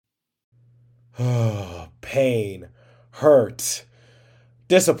Pain, hurt,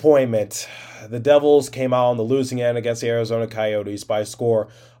 disappointment. The Devils came out on the losing end against the Arizona Coyotes by a score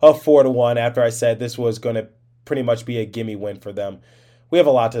of 4-1 after I said this was going to pretty much be a gimme win for them. We have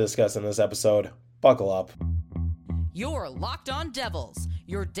a lot to discuss in this episode. Buckle up. You're Locked On Devils,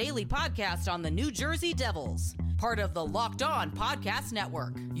 your daily podcast on the New Jersey Devils. Part of the Locked On Podcast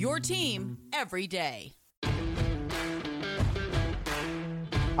Network, your team every day.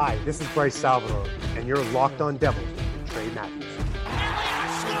 Hi, this is Bryce Salvador, and you're Locked On Devils with Trey Matthews.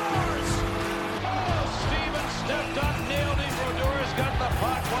 Elliott scores! Oh, Stevens stepped up, nailed it. Brodor's got the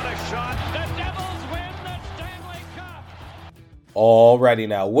puck. What a shot. The Devils win the Stanley Cup. Alrighty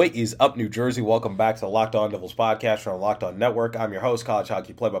now, what is up, New Jersey? Welcome back to the Locked On Devils podcast from the Locked On Network. I'm your host, college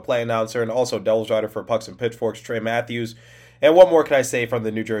hockey play-by-play announcer, and also Devils writer for Pucks and Pitchforks, Trey Matthews. And what more can I say from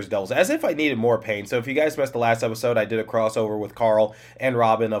the New Jersey Devils? As if I needed more pain. So if you guys missed the last episode, I did a crossover with Carl and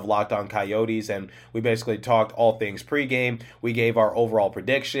Robin of Locked On Coyotes, and we basically talked all things pregame. We gave our overall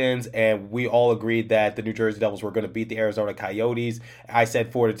predictions, and we all agreed that the New Jersey Devils were going to beat the Arizona Coyotes. I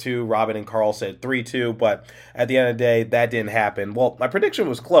said 4-2. Robin and Carl said 3-2, but at the end of the day, that didn't happen. Well, my prediction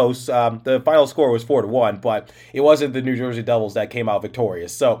was close. The final score was 4-1, but it wasn't the New Jersey Devils that came out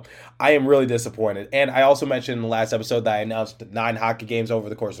victorious. So I am really disappointed. And I also mentioned in the last episode that I announced 9 hockey games over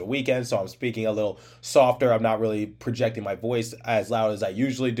the course of the weekend, so I'm speaking a little softer. I'm not really projecting my voice as loud as I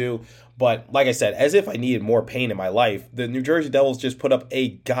usually do. But like I said, as if I needed more pain in my life, the New Jersey Devils just put up a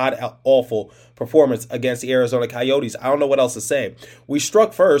god-awful performance against the Arizona Coyotes. I don't know what else to say. We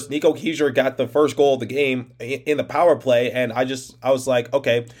struck first. Nico Hischier got the first goal of the game in the power play, and I was like,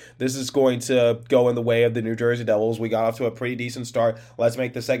 okay, this is going to go in the way of the New Jersey Devils. We got off to a pretty decent start. Let's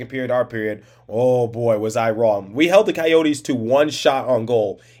make the second period our period. Oh boy, was I wrong. We held the Coyotes to one shot on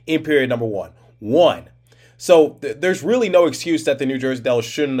goal in period number one. One. So there's really no excuse that the New Jersey Devils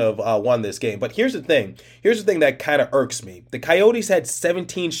shouldn't have won this game. But here's the thing. Here's the thing that kind of irks me. The Coyotes had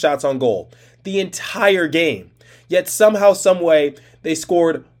 17 shots on goal the entire game. Yet somehow, some way, they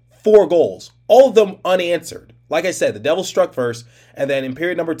scored 4 goals. All of them unanswered. Like I said, the Devils struck first. And then in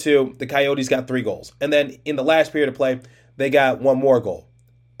period number 2, the Coyotes got 3 goals. And then in the last period of play, they got 1 more goal.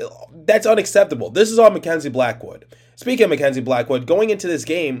 That's unacceptable. This is on Mackenzie Blackwood. Speaking of Mackenzie Blackwood, going into this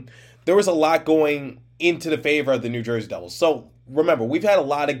game, there was a lot going into the favor of the New Jersey Devils. So remember, we've had a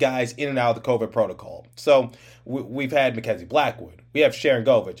lot of guys in and out of the COVID protocol. So we've had Mackenzie Blackwood, we have Sharon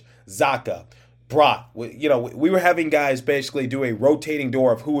Govich, Zacha, Brott. We were having guys basically do a rotating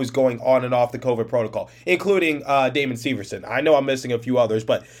door of who was going on and off the COVID protocol, including Damon Severson. I know I'm missing a few others,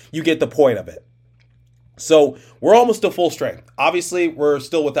 but you get the point of it. So we're almost to full strength. Obviously, we're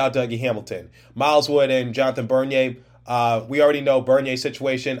still without Dougie Hamilton. Miles Wood and Jonathan Bernier. We already know Bernier's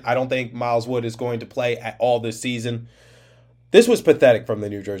situation. I don't think Miles Wood is going to play at all this season. This was pathetic from the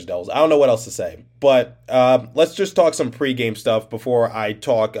New Jersey Devils. I don't know what else to say. But let's just talk some pregame stuff before I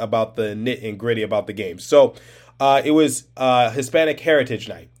talk about the nit and gritty about the game. So it was Hispanic Heritage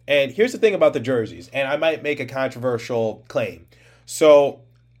Night. And here's the thing about the jerseys, and I might make a controversial claim. So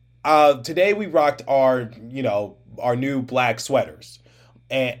today we rocked our new black sweaters.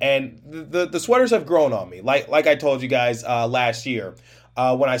 And the sweaters have grown on me. Like I told you guys last year,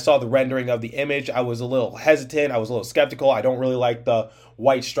 when I saw the rendering of the image, I was a little hesitant. I was a little skeptical. I don't really like the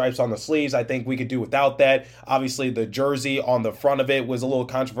white stripes on the sleeves. I think we could do without that. Obviously, the jersey on the front of it was a little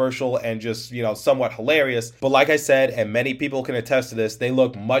controversial and just, somewhat hilarious. But like I said, and many people can attest to this, they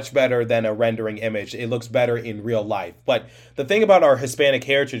look much better than a rendering image. It looks better in real life. But the thing about our Hispanic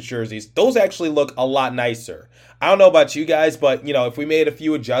Heritage jerseys, those actually look a lot nicer. I don't know about you guys, but, if we made a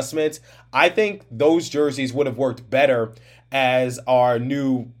few adjustments, I think those jerseys would have worked better as our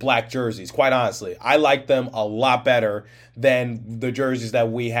new black jerseys. Quite honestly, I like them a lot better than the jerseys that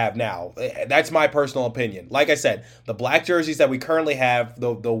we have now. That's my personal opinion. Like I said, the black jerseys that we currently have,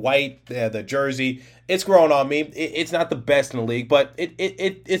 the white, the jersey, it's grown on me. It's not the best in the league, but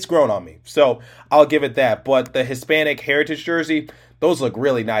it's grown on me. So I'll give it that. But the Hispanic Heritage jersey, those look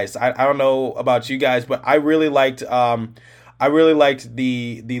really nice. I don't know about you guys, but I really liked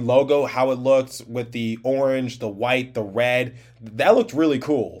the logo, how it looked with the orange, the white, the red. That looked really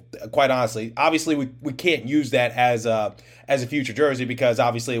cool, quite honestly. Obviously, we can't use that as a future jersey because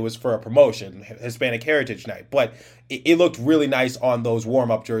obviously it was for a promotion, Hispanic Heritage Night. But it looked really nice on those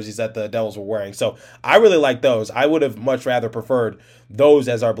warm-up jerseys that the Devils were wearing. So I really like those. I would have much rather preferred those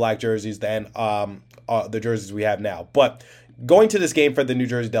as our black jerseys than the jerseys we have now. But going to this game for the New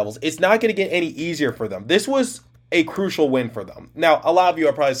Jersey Devils, it's not going to get any easier for them. This was a crucial win for them. Now, a lot of you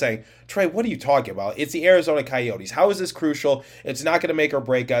are probably saying, Trey, what are you talking about? It's the Arizona Coyotes. How is this crucial? It's not going to make or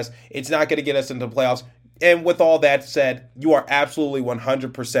break us. It's not going to get us into the playoffs. And with all that said, you are absolutely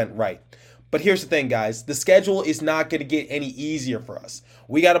 100% right. But here's the thing, guys. The schedule is not going to get any easier for us.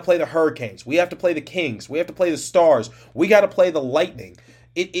 We got to play the Hurricanes. We have to play the Kings. We have to play the Stars. We got to play the Lightning.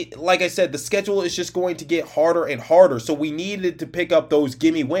 Like I said, the schedule is just going to get harder and harder. So we needed to pick up those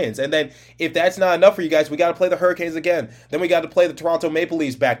gimme wins. And then if that's not enough for you guys, we got to play the Hurricanes again. Then we got to play the Toronto Maple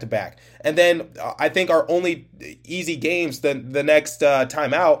Leafs back to back. And then I think our only easy games the next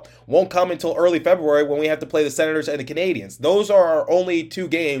time out won't come until early February when we have to play the Senators and the Canadiens. Those are our only 2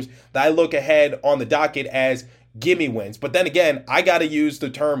 games that I look ahead on the docket as gimme wins. But then again, I got to use the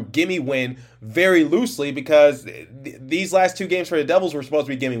term gimme win very loosely because these last 2 games for the Devils were supposed to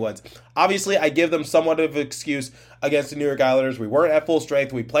be gimme wins. Obviously, I give them somewhat of an excuse against the New York Islanders. We weren't at full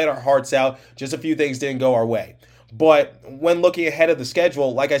strength. We played our hearts out. Just a few things didn't go our way. But when looking ahead of the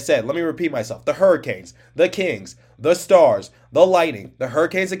schedule, like I said, let me repeat myself. The Hurricanes, the Kings, the Stars, the Lightning, the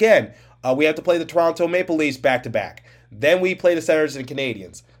Hurricanes again. We have to play the Toronto Maple Leafs back-to-back. Then we play the Senators and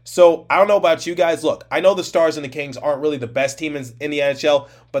Canadiens. So I don't know about you guys. Look, I know the Stars and the Kings aren't really the best team in the NHL,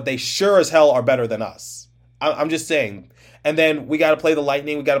 but they sure as hell are better than us. I'm just saying. And then we got to play the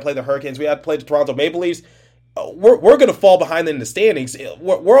Lightning. We got to play the Hurricanes. We got to play the Toronto Maple Leafs. We're going to fall behind in the standings.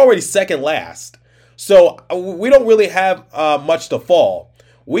 We're already second last. So we don't really have much to fall.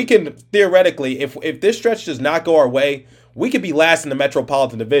 We can theoretically, if this stretch does not go our way, we could be last in the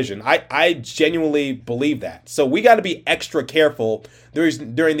Metropolitan Division. I genuinely believe that. So we got to be extra careful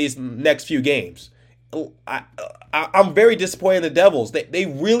during these next few games. I'm very disappointed in the Devils. They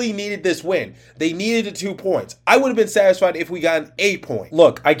really needed this win. They needed the 2 points. I would have been satisfied if we got an 8 point.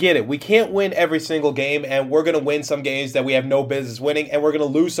 Look, I get it. We can't win every single game, and we're going to win some games that we have no business winning, and we're going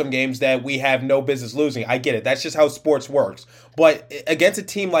to lose some games that we have no business losing. I get it. That's just how sports works. But against a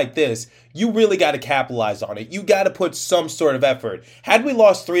team like this, you really got to capitalize on it. You got to put some sort of effort. Had we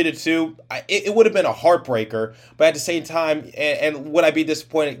lost 3-2, it would have been a heartbreaker. But at the same time, and would I be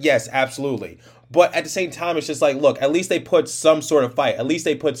disappointed? Yes, absolutely. But at the same time, it's just like, look, at least they put some sort of fight. At least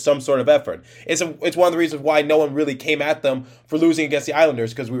they put some sort of effort. It's one of the reasons why no one really came at them for losing against the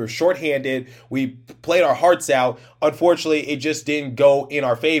Islanders, because we were shorthanded. We played our hearts out. Unfortunately, it just didn't go in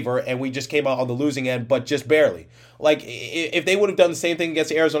our favor, and we just came out on the losing end, but just barely. Like, if they would have done the same thing against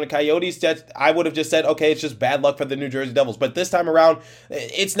the Arizona Coyotes, I would have just said, okay, it's just bad luck for the New Jersey Devils. But this time around,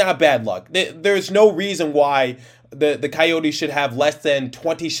 it's not bad luck. There's no reason why the Coyotes should have less than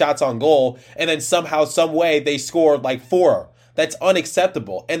 20 shots on goal, and then somehow, some way, they scored like 4. That's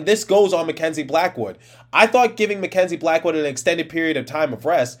unacceptable. And this goes on Mackenzie Blackwood. I thought giving Mackenzie Blackwood an extended period of time of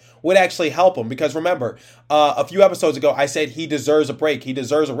rest would actually help him, because remember, a few episodes ago, I said he deserves a break. He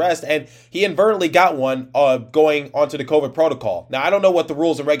deserves a rest, and he inadvertently got one going onto the COVID protocol. Now, I don't know what the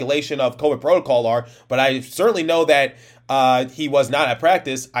rules and regulation of COVID protocol are, but I certainly know that he was not at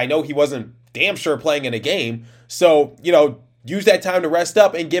practice. I know he wasn't damn sure playing in a game. So, use that time to rest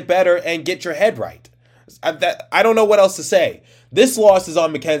up and get better and get your head right. I don't know what else to say. This loss is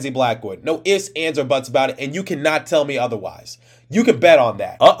on Mackenzie Blackwood. No ifs, ands, or buts about it, and you cannot tell me otherwise. You can bet on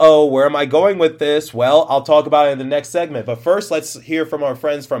that. Where am I going with this? Well, I'll talk about it in the next segment. But first, let's hear from our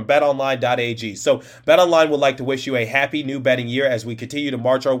friends from betonline.ag. So, BetOnline would like to wish you a happy new betting year as we continue to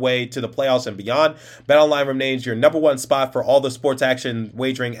march our way to the playoffs and beyond. BetOnline remains your number one spot for all the sports action,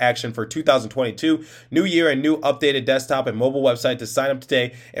 wagering action for 2022. New year and new updated desktop and mobile website to sign up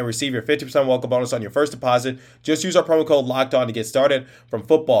today and receive your 50% welcome bonus on your first deposit. Just use our promo code LOCKEDON to get started. From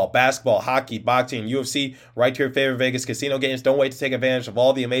football, basketball, hockey, boxing, and UFC, right to your favorite Vegas casino games. Don't wait to take advantage of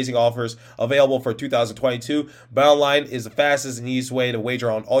all the amazing offers available for 2022. BetOnline is the fastest and easiest way to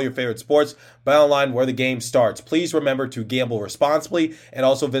wager on all your favorite sports. BetOnline, where the game starts. Please remember to gamble responsibly, and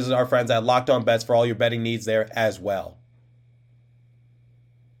also visit our friends at Locked On Bets for all your betting needs there as well.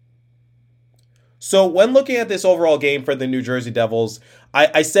 So when looking at this overall game for the New Jersey Devils,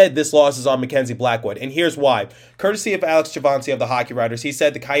 I said this loss is on Mackenzie Blackwood, and here's why. Courtesy of Alex Chavancy of the Hockey Writers, he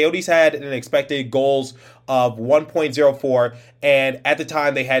said the Coyotes had an expected goals of 1.04, and at the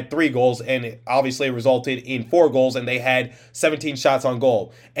time they had 3 goals, and it obviously resulted in 4 goals, and they had 17 shots on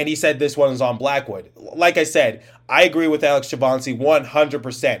goal. And he said this one is on Blackwood. Like I said, I agree with Alex Chavancy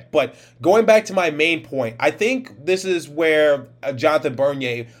 100%. But going back to my main point, I think this is where Jonathan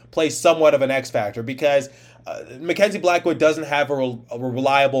Bernier plays somewhat of an X factor, because Mackenzie Blackwood doesn't have a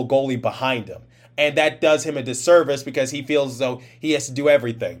reliable goalie behind him. And that does him a disservice because he feels as though he has to do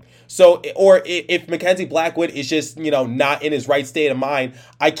everything. So, or if Mackenzie Blackwood is just, not in his right state of mind,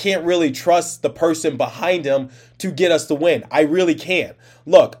 I can't really trust the person behind him to get us the win. I really can't.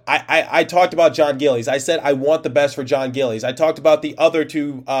 Look, I talked about John Gillies. I said I want the best for John Gillies. I talked about the other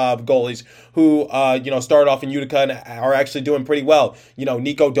two goalies who, started off in Utica and are actually doing pretty well.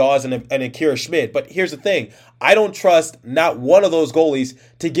 Nico Dawes and Akira Schmid. But here's the thing. I don't trust not one of those goalies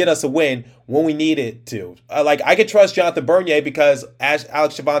to get us a win when we need it to. I could trust Jonathan Bernier because, as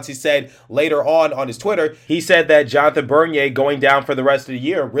Alex Chavancy said later on his Twitter, he said that Jonathan Bernier going down for the rest of the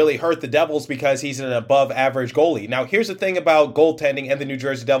year really hurt the Devils because he's an above-average goalie. Now, here's the thing about goaltending and the New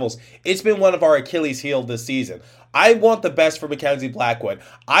Jersey Devils. It's been one of our Achilles heel this season. I want the best for Mackenzie Blackwood.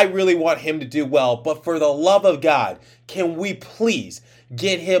 I really want him to do well, but for the love of God, can we please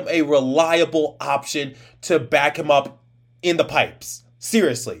get him a reliable option to back him up in the pipes?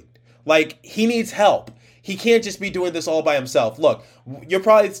 Seriously. He needs help. He can't just be doing this all by himself. Look, you're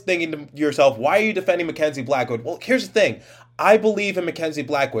probably thinking to yourself, why are you defending Mackenzie Blackwood? Well, here's the thing. I believe in Mackenzie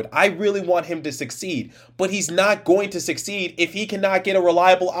Blackwood. I really want him to succeed, but he's not going to succeed if he cannot get a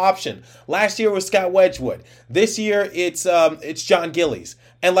reliable option. Last year was Scott Wedgwood. This year it's John Gillies.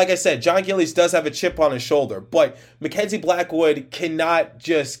 And like I said, John Gillies does have a chip on his shoulder, but Mackenzie Blackwood cannot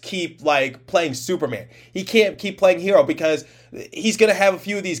just keep playing Superman. He can't keep playing hero because he's going to have a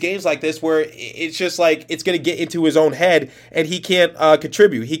few of these games like this where it's just it's going to get into his own head and he can't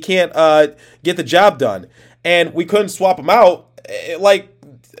contribute. He can't get the job done. And we couldn't swap him out.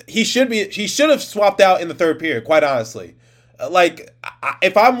 He should have swapped out in the third period, quite honestly.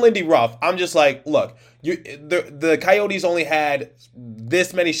 If I'm Lindy Ruff, I'm just look, the Coyotes only had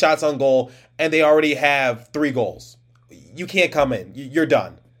this many shots on goal, and they already have 3 goals. You can't come in. You're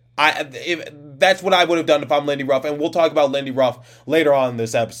done. That's what I would have done if I'm Lindy Ruff, and we'll talk about Lindy Ruff later on in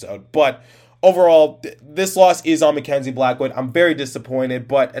this episode. But overall, this loss is on Mackenzie Blackwood. I'm very disappointed,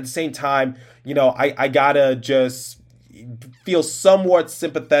 but at the same time, I gotta just feel somewhat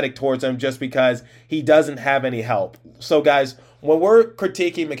sympathetic towards him just because he doesn't have any help. So guys, when we're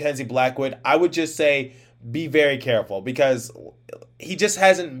critiquing Mackenzie Blackwood, I would just say be very careful because he just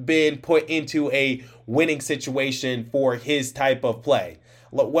hasn't been put into a winning situation for his type of play.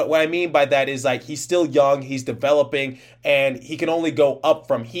 What I mean by that is he's still young, he's developing, and he can only go up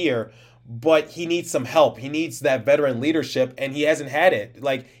from here. But he needs some help. He needs that veteran leadership, and he hasn't had it.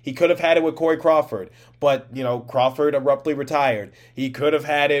 He could have had it with Corey Crawford, but, Crawford abruptly retired. He could have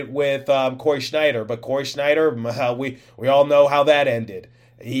had it with Corey Schneider, but Corey Schneider, we all know how that ended.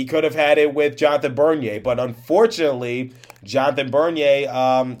 He could have had it with Jonathan Bernier, but unfortunately, Jonathan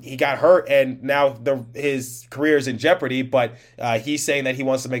Bernier, he got hurt, and now his career is in jeopardy, but he's saying that he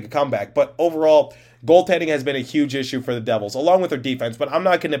wants to make a comeback. But overall, goaltending has been a huge issue for the Devils, along with their defense, but I'm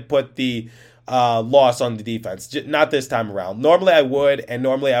not going to put the loss on the defense, not this time around. Normally I would, and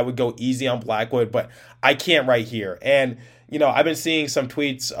normally I would go easy on Blackwood, but I can't right here. And, I've been seeing some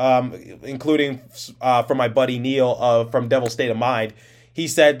tweets, including from my buddy Neil from Devil State of Mind. He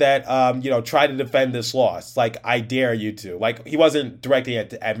said that, try to defend this loss. I dare you to. He wasn't directing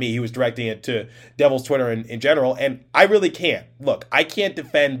it at me. He was directing it to Devils Twitter in general, and I really can't. Look, I can't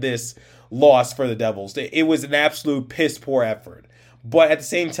defend this loss for the Devils. It was an absolute piss-poor effort. But at the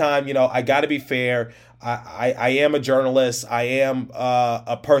same time, I got to be fair. I am a journalist. I am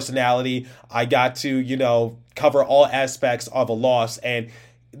a personality. I got to, cover all aspects of a loss, and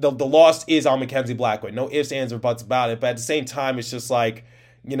the loss is on Mackenzie Blackwood. No ifs, ands, or buts about it. But at the same time, it's just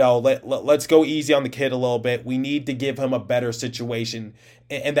let's go easy on the kid a little bit. We need to give him a better situation,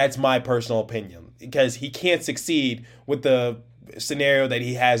 and that's my personal opinion, because he can't succeed with the scenario that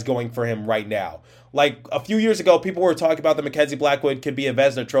he has going for him right now. A few years ago, people were talking about that Mackenzie Blackwood could be a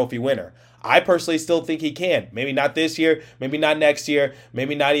Vezina Trophy winner. I personally still think he can. Maybe not this year, maybe not next year,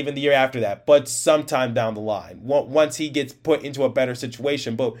 maybe not even the year after that, but sometime down the line, once he gets put into a better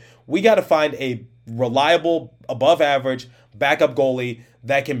situation. But we got to find a reliable, above-average backup goalie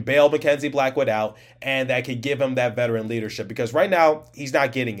that can bail Mackenzie Blackwood out and that can give him that veteran leadership, because right now he's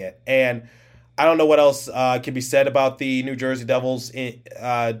not getting it. And I don't know what else can be said about the New Jersey Devils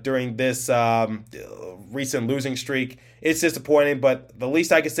during this recent losing streak. It's disappointing, but the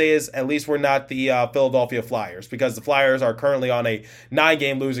least I can say is at least we're not the Philadelphia Flyers, because the Flyers are currently on a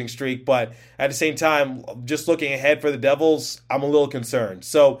 9-game losing streak. But at the same time, just looking ahead for the Devils, I'm a little concerned.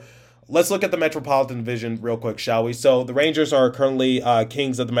 So let's look at the Metropolitan Division real quick, shall we? So the Rangers are currently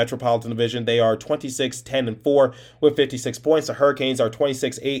kings of the Metropolitan Division. They are 26-10-4 with 56 points. The Hurricanes are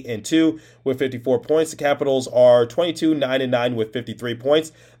 26-8-2 with 54 points. The Capitals are 22-9-9 with 53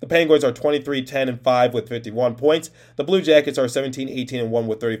 points. The Penguins are 23-10-5 with 51 points. The Blue Jackets are 17-18-1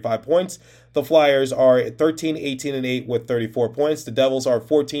 with 35 points. The Flyers are 13-18-8 with 34 points. The Devils are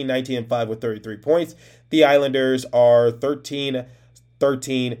 14-19-5 with 33 points. The Islanders are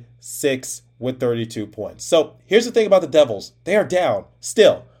 13-6 with 32 points. So here's the thing about the Devils. They are down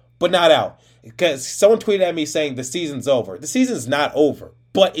still, but not out. Because someone tweeted at me saying the season's over. The season's not over,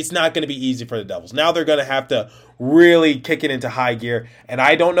 but it's not going to be easy for the Devils. Now they're going to have to really kick it into high gear. And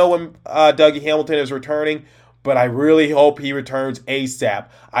I don't know when Dougie Hamilton is returning, but I really hope he returns ASAP.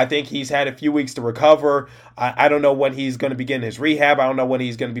 I think he's had a few weeks to recover. I don't know when he's going to begin his rehab. I don't know when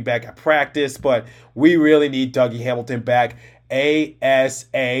he's going to be back at practice, but we really need Dougie Hamilton back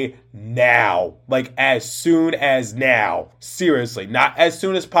ASA now. Like, as soon as now. Seriously. Not as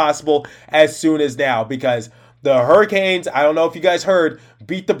soon as possible, as soon as now. Because the Hurricanes, I don't know if you guys heard,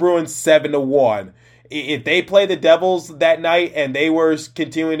 beat the Bruins 7-1. If they play the Devils that night and they were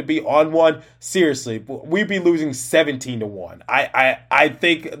continuing to be on one, seriously, we'd be losing 17-1. I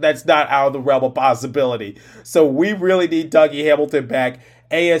think that's not out of the realm of possibility. So we really need Dougie Hamilton back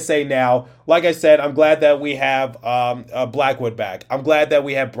ASA now. Like I said, I'm glad that we have Blackwood back. I'm glad that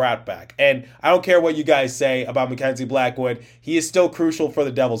we have Bratt back. And I don't care what you guys say about Mackenzie Blackwood. He is still crucial for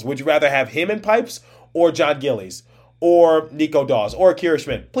the Devils. Would you rather have him in pipes or John Gillies? Or Nico Daws, or Akira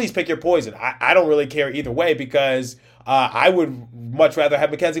Schmidt? Please pick your poison. I don't really care either way because I would much rather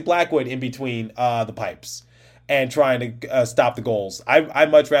have Mackenzie Blackwood in between the pipes and trying to stop the goals. I'd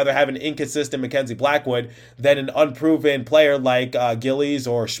much rather have an inconsistent Mackenzie Blackwood than an unproven player like Gillies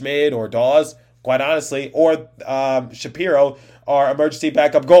or Schmidt or Daws, quite honestly, or Shapiro, our emergency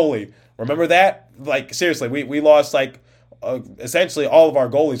backup goalie. Remember that? Like, seriously, we lost essentially all of our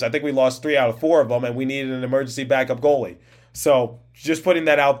goalies. I think we lost 3 out of 4 of them, and we needed an emergency backup goalie. So just putting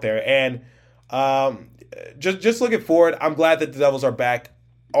that out there. And just looking forward, I'm glad that the Devils are back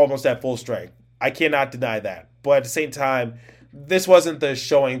almost at full strength. I cannot deny that. But at the same time, this wasn't the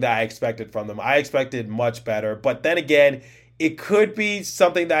showing that I expected from them. I expected much better. But then again, it could be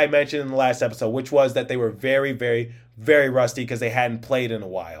something that I mentioned in the last episode, which was that they were very, very, very rusty because they hadn't played in a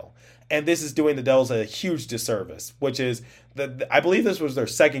while. And this is doing the Devils a huge disservice, which is, I believe this was their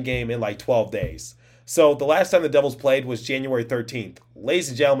second game in like 12 days. So the last time the Devils played was January 13th. Ladies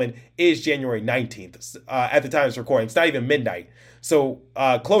and gentlemen, it is January 19th at the time of this recording. It's not even midnight. So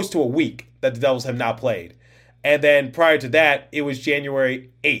close to a week that the Devils have not played. And then prior to that, it was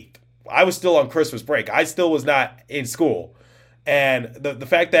January 8th. I was still on Christmas break. I still was not in school. And the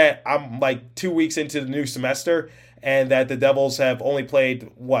fact that I'm like 2 weeks into the new semester and that the Devils have only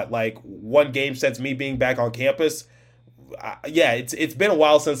played, one game since me being back on campus. It's been a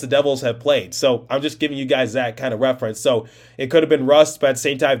while since the Devils have played. So I'm just giving you guys that kind of reference. So it could have been rust, but at the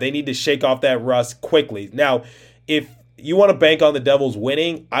same time, they need to shake off that rust quickly. Now, if you want to bank on the Devils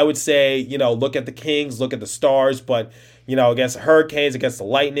winning, I would say, look at the Kings, look at the Stars, but, against the Hurricanes, against the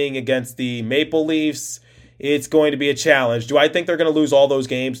Lightning, against the Maple Leafs, it's going to be a challenge. Do I think they're going to lose all those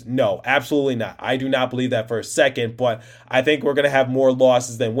games? No, absolutely not. I do not believe that for a second, but I think we're going to have more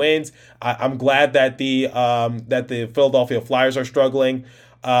losses than wins. I'm glad that the Philadelphia Flyers are struggling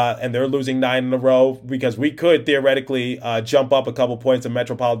and they're losing 9 in a row because we could theoretically jump up a couple points in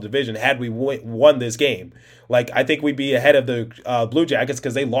Metropolitan Division had we won this game. I think we'd be ahead of the Blue Jackets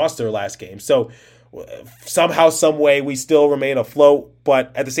because they lost their last game. So somehow, some way, we still remain afloat.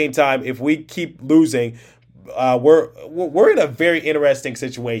 But at the same time, if we keep losing, we're in a very interesting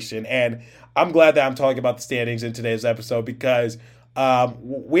situation, and I'm glad that I'm talking about the standings in today's episode because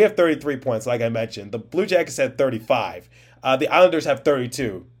we have 33 points, like I mentioned. The Blue Jackets had 35. The Islanders have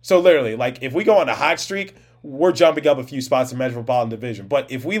 32. So literally, if we go on a hot streak, we're jumping up a few spots in Metropolitan Division. But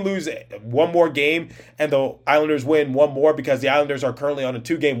if we lose one more game and the Islanders win one more because the Islanders are currently on a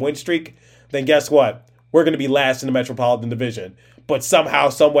 2-game win streak, then guess what? We're going to be last in the Metropolitan Division. But somehow,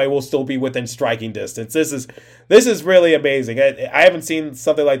 some way, we'll still be within striking distance. This is really amazing. I haven't seen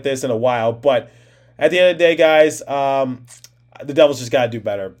something like this in a while. But at the end of the day, guys, the Devils just got to do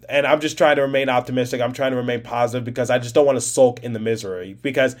better. And I'm just trying to remain optimistic. I'm trying to remain positive because I just don't want to sulk in the misery.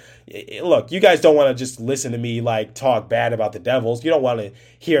 Because, look, you guys don't want to just listen to me, talk bad about the Devils. You don't want to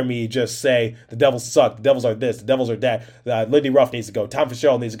hear me just say the Devils suck, the Devils are this, the Devils are that, Lindy Ruff needs to go, Tom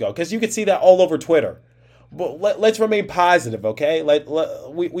Fitzgerald needs to go. Because you can see that all over Twitter. But let's remain positive, okay?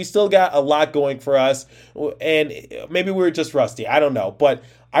 We still got a lot going for us, and maybe we were just rusty. I don't know. But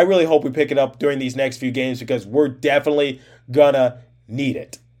I really hope we pick it up during these next few games because we're definitely gonna need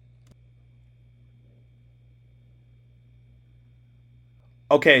it.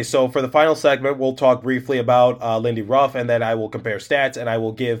 Okay, so for the final segment, we'll talk briefly about Lindy Ruff, and then I will compare stats, and I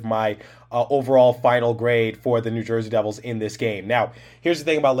will give my overall final grade for the New Jersey Devils in this game. Now, here's the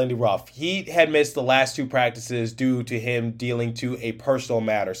thing about Lindy Ruff. He had missed the last 2 practices due to him dealing to a personal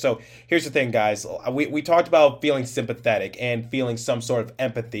matter. So here's the thing, guys. We talked about feeling sympathetic and feeling some sort of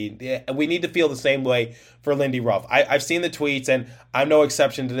empathy. We need to feel the same way for Lindy Ruff. I've seen the tweets, and I'm no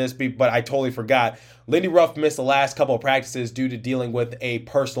exception to this, but I totally forgot. Lindy Ruff missed the last couple of practices due to dealing with a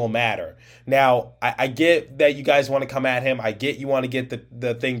personal matter. Now, I get that you guys want to come at him. I get you want to get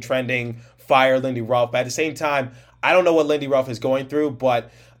the thing trending, fire Lindy Ruff. But at the same time, I don't know what Lindy Ruff is going through,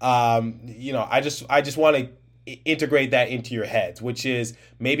 but I just want to integrate that into your heads, which is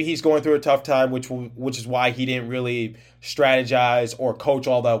maybe he's going through a tough time, which is why he didn't really strategize or coach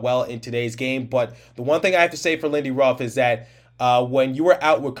all that well in today's game. But the one thing I have to say for Lindy Ruff is that when you were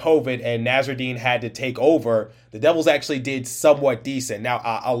out with COVID and Nasreddine had to take over, the Devils actually did somewhat decent. Now,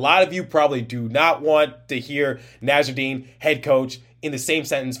 a lot of you probably do not want to hear Nasreddine, head coach, in the same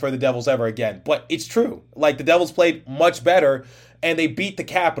sentence for the Devils ever again. But it's true. Like, the Devils played much better, and they beat the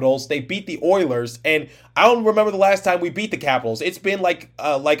Capitals. They beat the Oilers. And I don't remember the last time we beat the Capitals. It's been like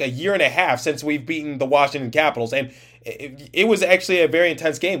a year and a half since we've beaten the Washington Capitals. And it was actually a very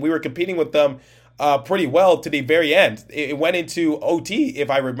intense game. We were competing with them pretty well to the very end. It went into OT, if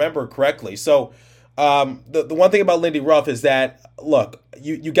I remember correctly. So the one thing about Lindy Ruff is that, look,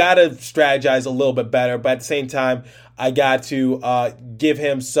 you got to strategize a little bit better, but at the same time, I got to give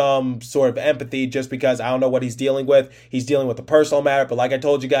him some sort of empathy just because I don't know what he's dealing with. He's dealing with a personal matter, but like I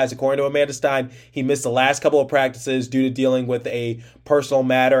told you guys, according to Amanda Stein, he missed the last couple of practices due to dealing with a personal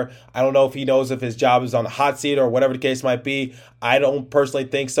matter. I don't know if he knows if his job is on the hot seat or whatever the case might be. I don't personally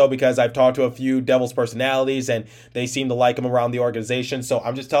think so because I've talked to a few Devils personalities and they seem to like him around the organization. So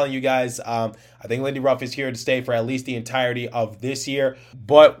I'm just telling you guys, I think Lindy Ruff is here to stay for at least the entirety of this year.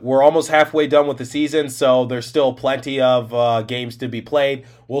 But we're almost halfway done with the season, so there's still plenty of games to be played.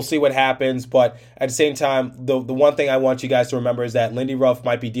 We'll see what happens, but at the same time, the one thing I want you guys to remember is that Lindy Ruff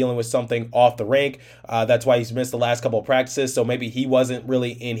might be dealing with something off the rink. That's why he's missed the last couple of practices, so maybe he wasn't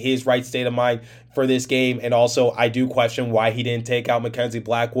really in his right state of mind for this game. And also, I do question why he didn't take out Mackenzie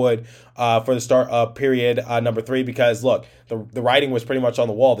Blackwood for the start of period number 3, because, look, the writing was pretty much on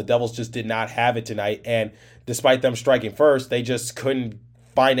the wall. The Devils just did not have it tonight, and despite them striking first, they just couldn't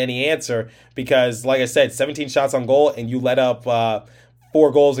find any answer because, like I said, 17 shots on goal, and you let up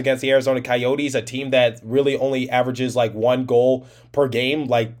 4 goals against the Arizona Coyotes, a team that really only averages like 1 goal per game.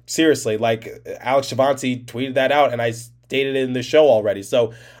 Like, seriously, like Alex Chavancy tweeted that out, and I stated it in the show already.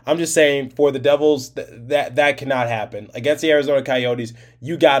 So I'm just saying, for the Devils, that cannot happen. Against the Arizona Coyotes,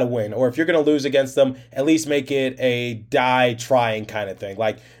 you got to win. Or if you're going to lose against them, at least make it a die trying kind of thing.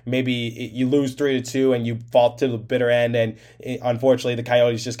 Like, maybe you lose 3-2 and you fall to the bitter end, and unfortunately the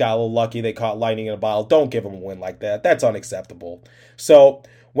Coyotes just got a little lucky. They caught lightning in a bottle. Don't give them a win like that. That's unacceptable. So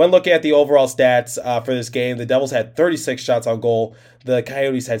when looking at the overall stats for this game, the Devils had 36 shots on goal. The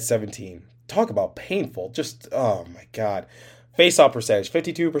Coyotes had 17. Talk about painful. Just, oh my God. Face-off percentage,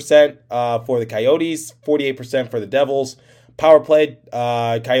 52% for the Coyotes, 48% for the Devils. Power play,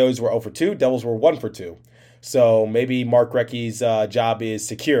 Coyotes were 0 for 2, Devils were 1 for 2. So maybe Mark Recchi's job is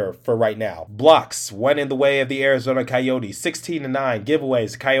secure for right now. Blocks went in the way of the Arizona Coyotes, 16-9.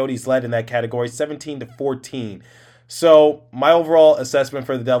 Giveaways, Coyotes led in that category, 17-14. So my overall assessment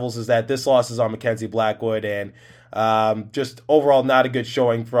for the Devils is that this loss is on Mackenzie Blackwood, and just overall not a good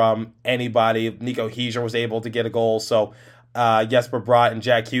showing from anybody. Nico Hischier was able to get a goal, so Jesper Bratt and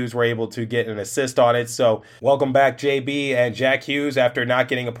Jack Hughes were able to get an assist on it. So welcome back, JB. And Jack Hughes, after not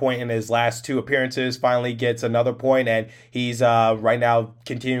getting a point in his last 2 appearances, finally gets another point, and he's right now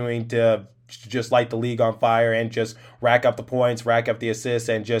continuing to just light the league on fire and just rack up the points, rack up the assists,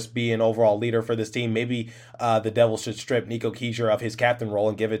 and just be an overall leader for this team. Maybe the Devils should strip Nico Hischier of his captain role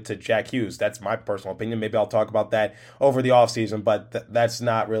and give it to Jack Hughes. That's my personal opinion. Maybe I'll talk about that over the offseason, but that's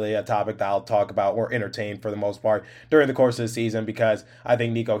not really a topic that I'll talk about or entertain for the most part during the course of the season, because I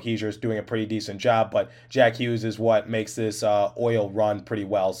think Nico Hischier is doing a pretty decent job, but Jack Hughes is what makes this oil run pretty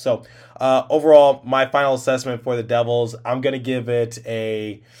well. So overall, my final assessment for the Devils, I'm going to give it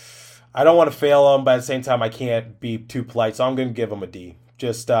I don't want to fail them, but at the same time, I can't be too polite, so I'm going to give them a D.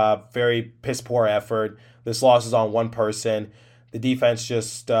 Just very piss-poor effort. This loss is on one person. The defense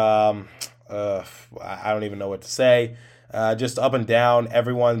just, I don't even know what to say. Just up and down.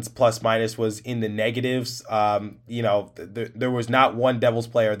 Everyone's plus-minus was in the negatives. There was not one Devils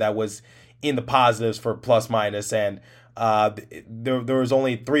player that was in the positives for plus-minus, and there was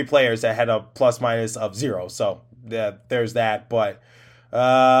only 3 players that had a plus-minus of 0. So there's that, but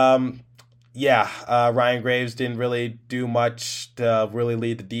Ryan Graves didn't really do much to really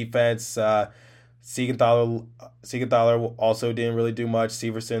lead the defense. Siegenthaler also didn't really do much.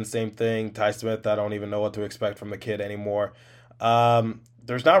 Severson, same thing. Ty Smith, I don't even know what to expect from the kid anymore.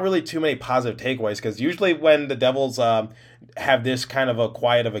 There's not really too many positive takeaways because usually when the Devils have this kind of a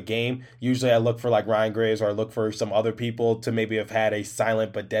quiet of a game, usually I look for like Ryan Graves or I look for some other people to maybe have had a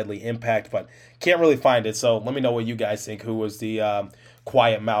silent but deadly impact, but can't really find it. So let me know what you guys think. Who was the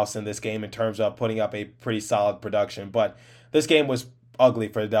quiet mouse in this game in terms of putting up a pretty solid production? But this game was ugly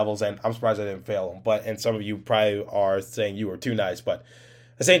for the Devils, and I'm surprised I didn't fail them. And some of you probably are saying you were too nice, but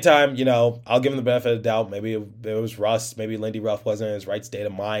at the same time, I'll give them the benefit of the doubt. Maybe it was Russ. Maybe Lindy Ruff wasn't in his right state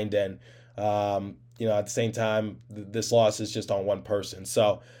of mind, and at the same time, this loss is just on one person.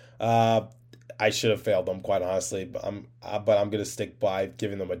 So I should have failed them, quite honestly, but I'm going to stick by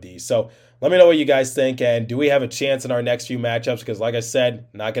giving them a D. So let me know what you guys think, and do we have a chance in our next few matchups? Because like I said,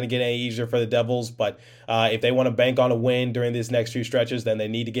 not going to get any easier for the Devils, but if they want to bank on a win during these next few stretches, then they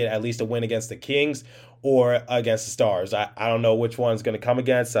need to get at least a win against the Kings or against the Stars. I don't know which one's going to come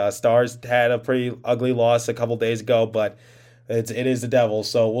against. Stars had a pretty ugly loss a couple days ago, but it is the Devils,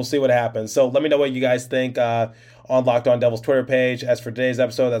 so we'll see what happens. So let me know what you guys think on Locked On Devils Twitter page. As for today's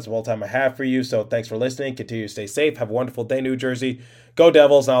episode, that's all the time I have for you. So thanks for listening. Continue to stay safe. Have a wonderful day, New Jersey. Go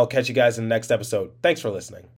Devils, and I'll catch you guys in the next episode. Thanks for listening.